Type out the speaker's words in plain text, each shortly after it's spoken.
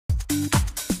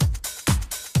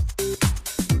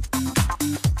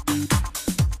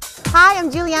I'm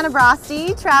Juliana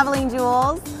Brosti, Traveling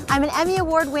Jules. I'm an Emmy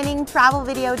Award-winning travel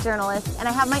video journalist, and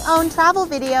I have my own travel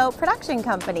video production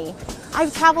company.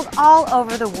 I've traveled all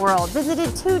over the world,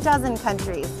 visited 24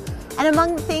 countries. And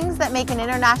among the things that make an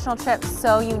international trip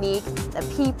so unique, the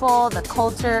people, the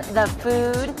culture, the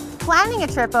food, planning a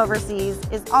trip overseas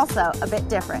is also a bit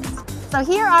different. So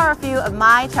here are a few of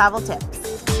my travel tips.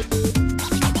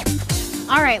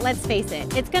 All right, let's face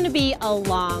it, it's gonna be a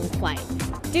long flight.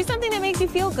 Do something that makes you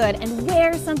feel good and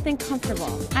wear something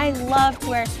comfortable. I love to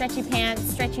wear stretchy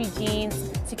pants, stretchy jeans,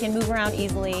 so you can move around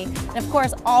easily. And of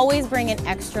course, always bring an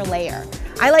extra layer.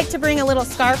 I like to bring a little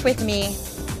scarf with me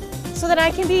so that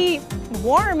I can be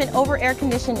warm in over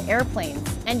air-conditioned airplanes.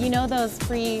 And you know those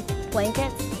free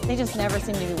blankets? They just never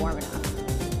seem to be warm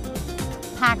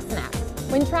enough. Pack snacks.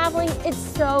 When traveling, it's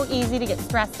so easy to get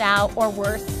stressed out or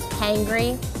worse,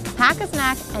 hangry. Pack a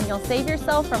snack and you'll save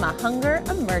yourself from a hunger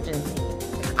emergency.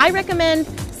 I recommend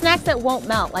snacks that won't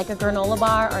melt, like a granola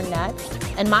bar or nuts.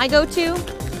 And my go-to,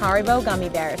 Haribo gummy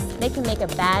bears. They can make a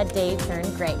bad day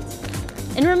turn great.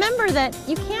 And remember that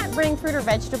you can't bring fruit or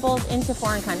vegetables into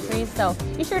foreign countries, so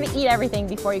be sure to eat everything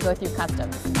before you go through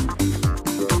customs.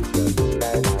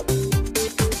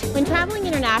 When traveling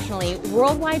internationally,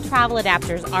 worldwide travel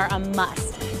adapters are a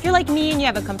must. If you're like me and you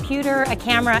have a computer, a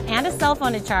camera, and a cell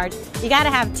phone to charge, you gotta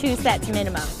have 2 sets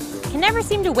minimum. You can never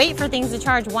seem to wait for things to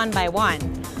charge one by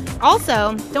one.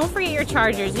 Also, don't forget your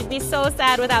chargers. You'd be so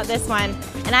sad without this one.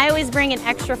 And I always bring an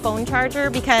extra phone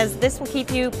charger because this will keep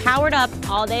you powered up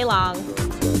all day long.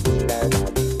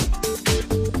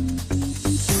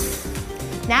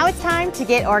 Now it's time to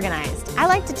get organized. I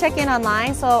like to check in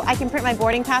online so I can print my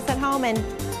boarding pass at home and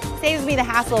saves me the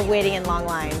hassle of waiting in long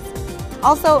lines.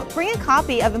 Also, bring a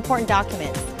copy of important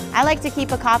documents. I like to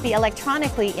keep a copy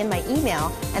electronically in my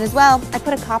email, and as well, I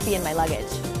put a copy in my luggage.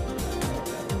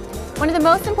 One of the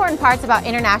most important parts about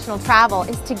international travel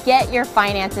is to get your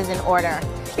finances in order.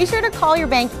 Be sure to call your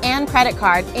bank and credit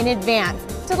card in advance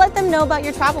to let them know about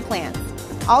your travel plans.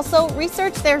 Also,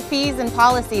 research their fees and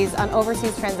policies on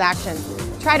overseas transactions.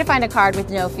 Try to find a card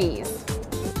with no fees.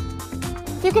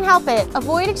 If you can help it,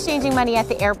 avoid exchanging money at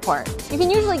the airport. You can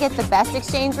usually get the best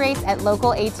exchange rates at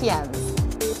local ATMs.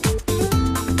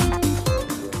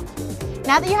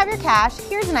 Now that you have your cash,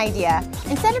 here's an idea.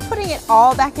 Instead of putting it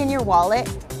all back in your wallet,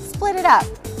 split it up.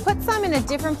 Put some in a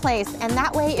different place, and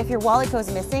that way if your wallet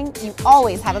goes missing, you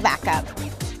always have a backup.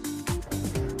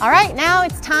 All right, now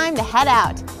it's time to head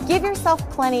out. Give yourself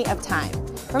plenty of time.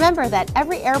 Remember that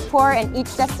every airport and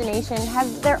each destination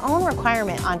has their own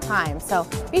requirement on time, so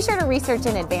be sure to research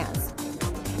in advance.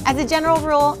 As a general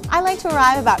rule, I like to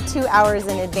arrive about 2 hours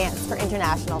in advance for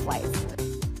international flights.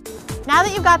 Now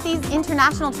that you've got these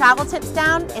international travel tips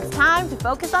down, it's time to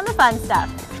focus on the fun stuff.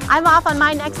 I'm off on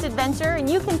my next adventure, and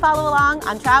you can follow along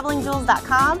on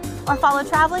travelingjules.com or follow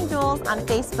Traveling Jules on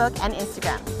Facebook and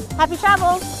Instagram. Happy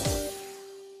travels!